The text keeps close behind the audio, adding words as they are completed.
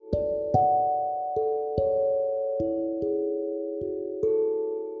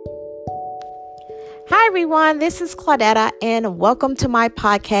Hi everyone, this is Claudetta and welcome to my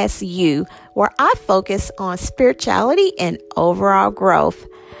podcast, You, where I focus on spirituality and overall growth.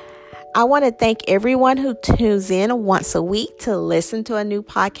 I want to thank everyone who tunes in once a week to listen to a new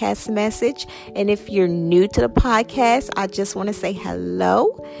podcast message. And if you're new to the podcast, I just want to say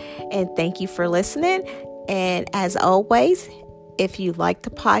hello and thank you for listening. And as always, if you like the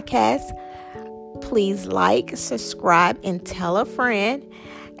podcast, please like, subscribe, and tell a friend.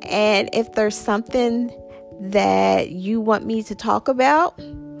 And if there's something that you want me to talk about,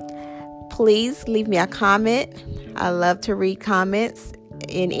 please leave me a comment. I love to read comments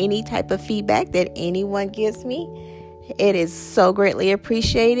and any type of feedback that anyone gives me. It is so greatly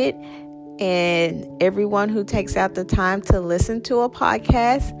appreciated. And everyone who takes out the time to listen to a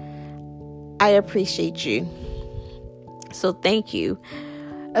podcast, I appreciate you. So thank you.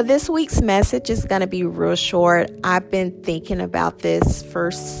 This week's message is going to be real short. I've been thinking about this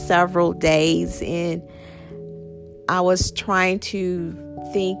for several days and I was trying to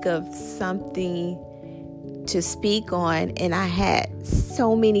think of something to speak on and I had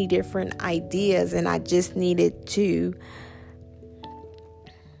so many different ideas and I just needed to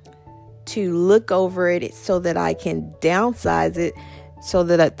look over it so that I can downsize it so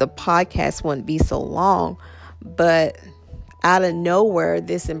that the podcast wouldn't be so long. But out of nowhere,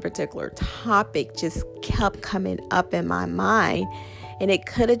 this in particular topic just kept coming up in my mind. And it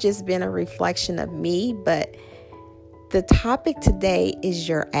could have just been a reflection of me. But the topic today is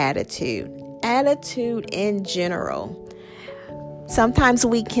your attitude. Attitude in general. Sometimes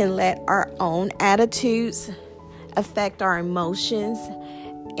we can let our own attitudes affect our emotions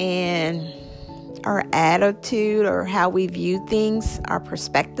and our attitude or how we view things, our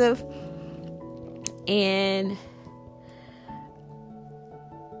perspective. And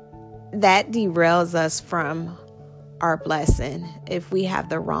that derails us from our blessing if we have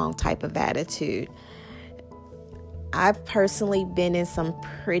the wrong type of attitude. I've personally been in some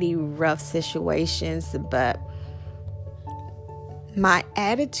pretty rough situations, but my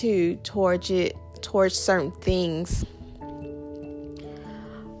attitude towards certain things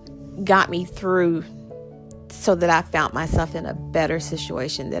got me through so that I found myself in a better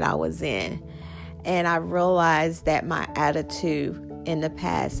situation that I was in. And I realized that my attitude in the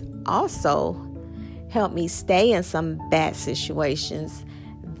past also helped me stay in some bad situations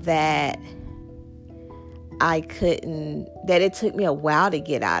that it took me a while to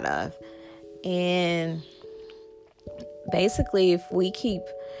get out of. And basically, if we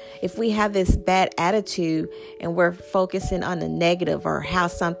have this bad attitude and we're focusing on the negative or how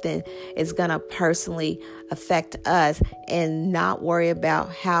something is going to personally affect us and not worry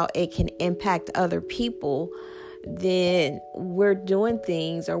about how it can impact other people, then we're doing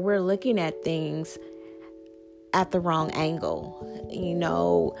things or we're looking at things at the wrong angle. You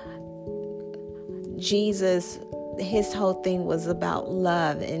know, Jesus, his whole thing was about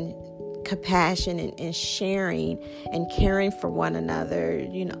love and compassion and sharing and caring for one another.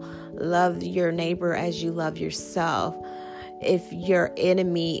 You know, love your neighbor as you love yourself. If your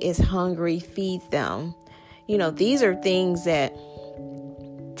enemy is hungry, feed them. You know, these are things that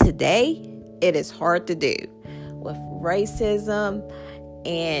today it is hard to do with racism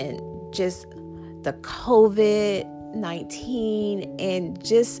and just the COVID-19 and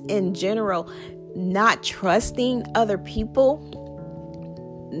just in general, not trusting other people.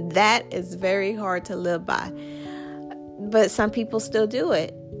 That is very hard to live by. But some people still do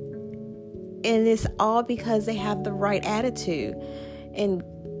it. And it's all because they have the right attitude. And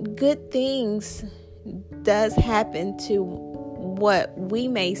good things does happen to what we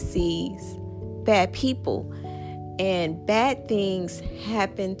may see bad people. And bad things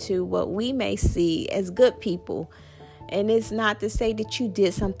happen to what we may see as good people. And it's not to say that you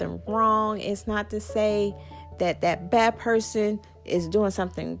did something wrong. It's not to say that that bad person is doing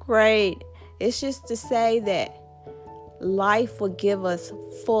something great. It's just to say that life will give us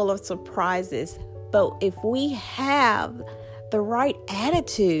full of surprises. But if we have the right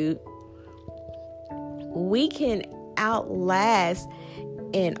attitude, we can outlast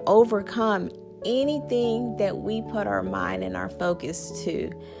and overcome anything that we put our mind and our focus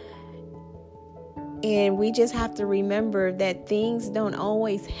to. And we just have to remember that things don't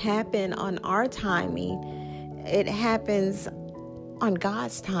always happen on our timing. It happens on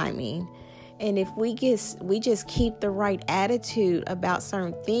God's timing. And if we just keep the right attitude about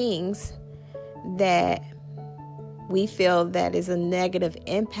certain things that we feel that is a negative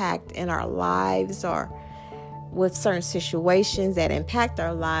impact in our lives or with certain situations that impact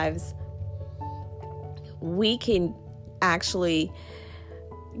our lives, we can actually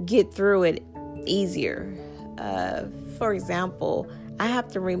get through it easier. For example, I have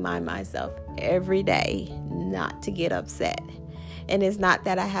to remind myself every day not to get upset. And it's not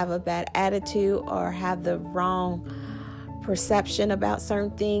that I have a bad attitude or have the wrong perception about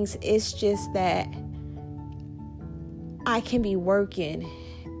certain things. It's just that I can be working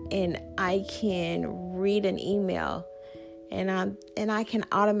and I can read an email and I can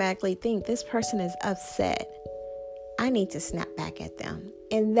automatically think this person is upset. I need to snap back at them.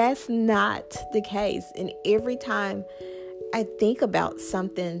 And that's not the case. And every time I think about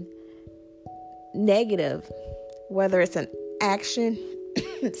something negative, whether it's an action,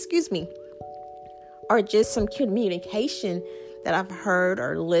 excuse me, or just some communication that I've heard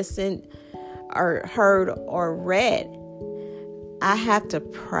or listened or heard or read, I have to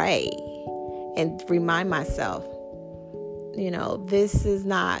pray and remind myself, this is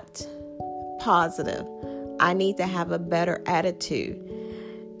not positive. I need to have a better attitude.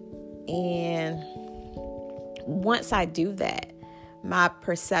 And once I do that, my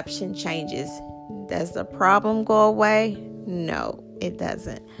perception changes. Does the problem go away? No, it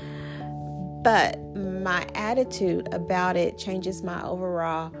doesn't. But my attitude about it changes my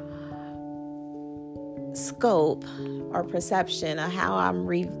overall scope or perception of how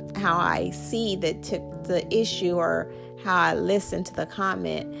I see the issue or how I listen to the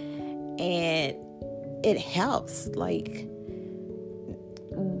comment, and it helps. Like,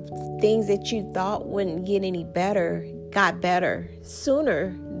 things that you thought wouldn't get any better got better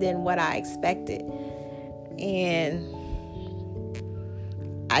sooner than what I expected. And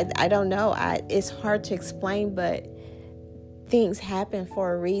I don't know. It's hard to explain, but things happen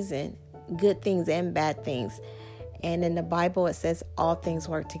for a reason, good things and bad things. And in the Bible, it says all things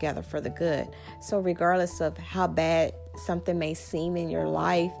work together for the good. So regardless of how bad something may seem in your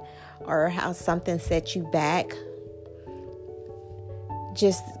life or how something set you back,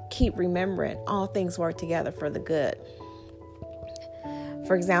 just keep remembering all things work together for the good.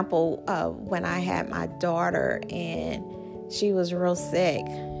 For example, when I had my daughter and she was real sick,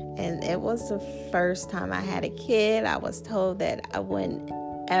 and it was the first time I had a kid. I was told that I wouldn't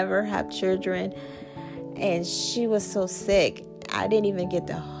ever have children, and she was so sick, I didn't even get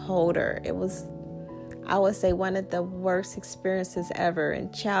to hold her. It was, I would say, one of the worst experiences ever.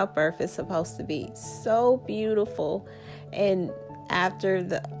 And childbirth is supposed to be so beautiful, and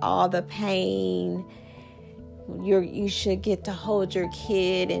after all the pain, you should get to hold your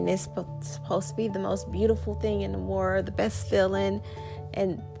kid, and it's supposed to be the most beautiful thing in the world, the best feeling.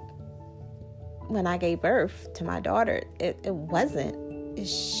 And when I gave birth to my daughter, it wasn't.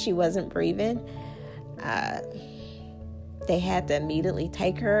 She wasn't breathing. They had to immediately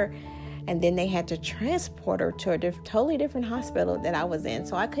take her, and then they had to transport her to a totally different hospital that I was in.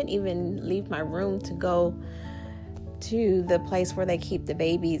 So I couldn't even leave my room to go to the place where they keep the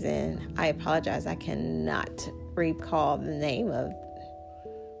babies. And I apologize, I cannot recall the name of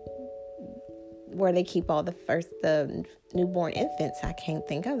where they keep all the newborn infants. I can't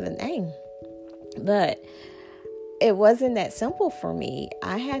think of the name. But it wasn't that simple for me.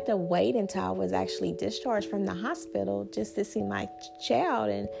 I had to wait until I was actually discharged from the hospital just to see my child.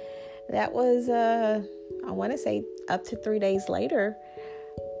 And that was, I want to say, up to 3 days later.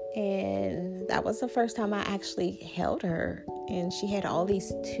 And that was the first time I actually held her. And she had all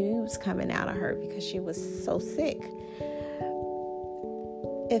these tubes coming out of her because she was so sick.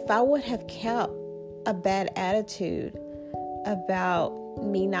 If I would have kept a bad attitude about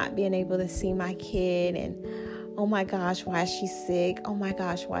me not being able to see my kid, and oh my gosh, why is she sick? Oh my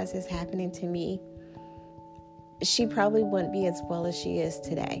gosh, why is this happening to me? She probably wouldn't be as well as she is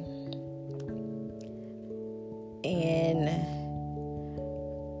today. And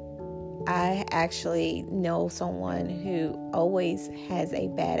I actually know someone who always has a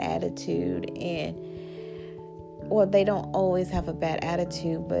bad attitude, and they don't always have a bad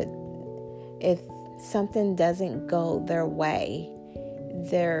attitude, but if something doesn't go their way,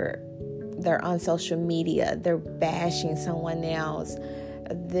 they're on social media, they're bashing someone else.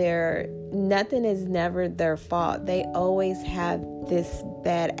 Nothing is never their fault. They always have this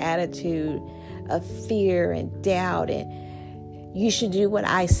bad attitude of fear and doubt, and you should do what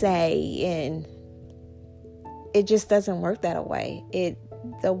I say, and it just doesn't work that way.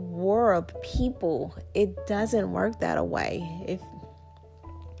 The world, people, it doesn't work that way.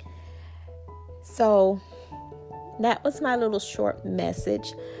 So that was my little short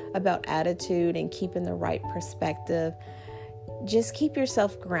message about attitude and keeping the right perspective. Just keep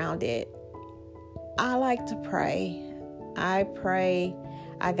yourself grounded. I like to pray. I pray.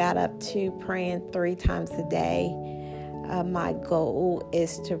 I got up to praying 3 times a day. My goal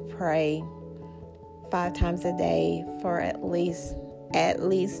is to pray 5 times a day for at least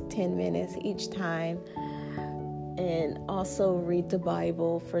 10 minutes each time. and also read the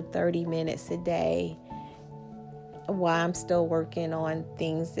Bible for 30 minutes a day while I'm still working on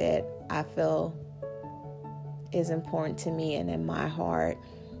things that I feel is important to me and in my heart.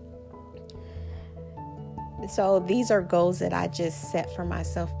 So these are goals that I just set for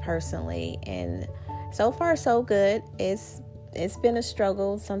myself personally, and so far so good. It's been a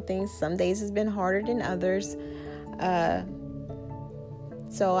struggle. Some days has been harder than others.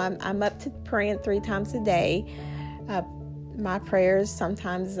 So I'm up to praying 3 times a day. My prayers,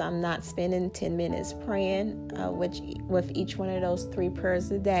 sometimes I'm not spending 10 minutes praying with each one of those 3 prayers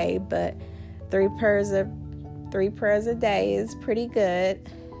a day, but 3 prayers a day is pretty good,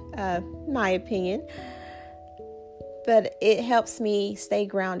 my opinion. But it helps me stay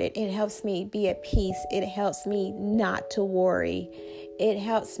grounded. It helps me be at peace. It helps me not to worry. It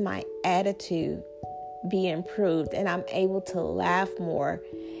helps my attitude be improved, and I'm able to laugh more,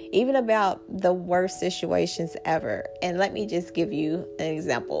 even about the worst situations ever. And let me just give you an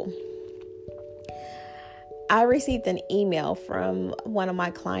example. I received an email from one of my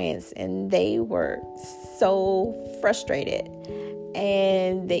clients, and they were so frustrated.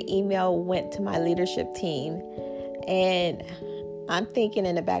 And the email went to my leadership team. And I'm thinking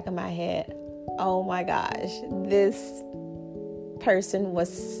in the back of my head, oh my gosh, this person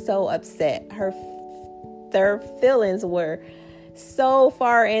was so upset. Their feelings were so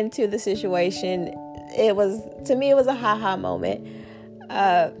far into the situation. It was a ha-ha moment.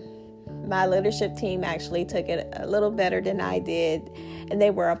 My leadership team actually took it a little better than I did, and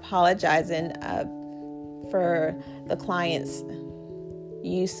they were apologizing for the client's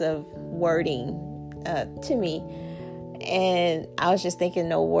use of wording to me. And I was just thinking,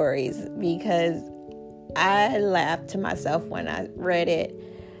 no worries, because I laughed to myself when I read it.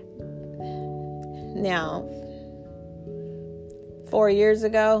 Now, 4 years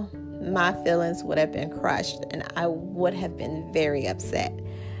ago, my feelings would have been crushed and I would have been very upset.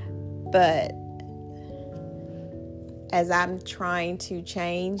 But as I'm trying to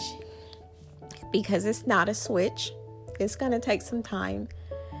change, because it's not a switch, it's going to take some time.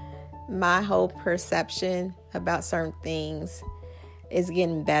 My whole perception about certain things is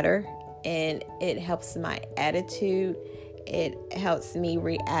getting better, and it helps my attitude. It helps me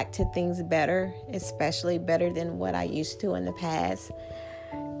react to things better, especially better than what I used to in the past.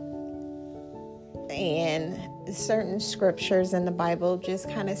 And certain scriptures in the Bible just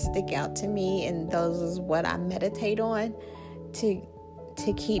kind of stick out to me, and those is what I meditate on to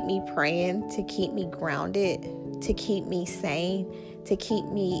keep me praying, to keep me grounded, to keep me sane, to keep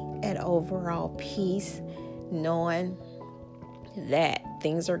me at overall peace, knowing that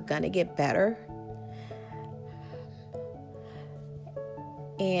things are going to get better.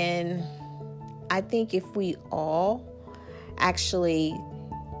 And I think if we all actually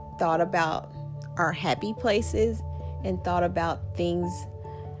thought about our happy places and thought about things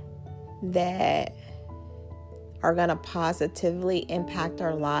that are going to positively impact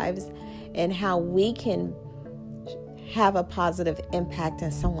our lives and how we can have a positive impact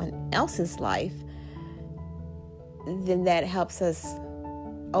in someone else's life, then that helps us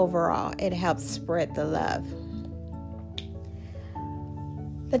overall. It helps spread the love.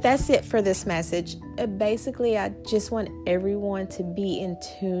 But that's it for this message. Basically, I just want everyone to be in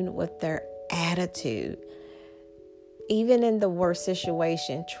tune with their attitude. Even in the worst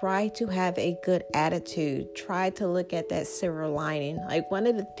situation, try to have a good attitude. Try to look at that silver lining. Like, one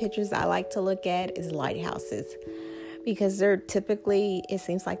of the pictures I like to look at is lighthouses, because they're typically, it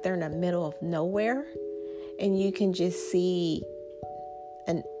seems like they're in the middle of nowhere, and you can just see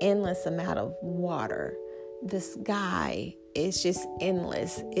an endless amount of water. The sky is just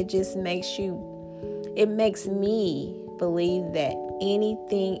endless. It makes me believe that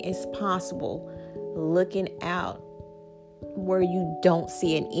anything is possible, looking out where you don't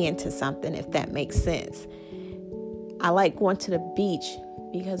see an end to something, if that makes sense. I like going to the beach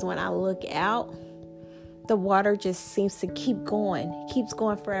because when I look out, the water just seems to keeps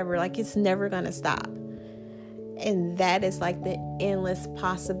going forever, like it's never going to stop. And that is like the endless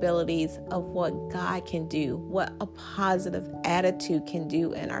possibilities of what God can do, what a positive attitude can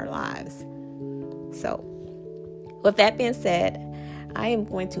do in our lives. So, with that being said, I am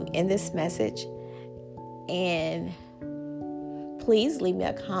going to end this message, and please leave me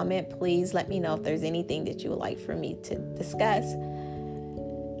a comment. Please let me know if there's anything that you would like for me to discuss.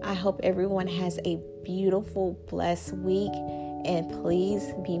 I hope everyone has a beautiful, blessed week, and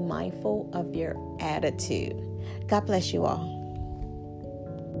please be mindful of your attitude. God bless you all.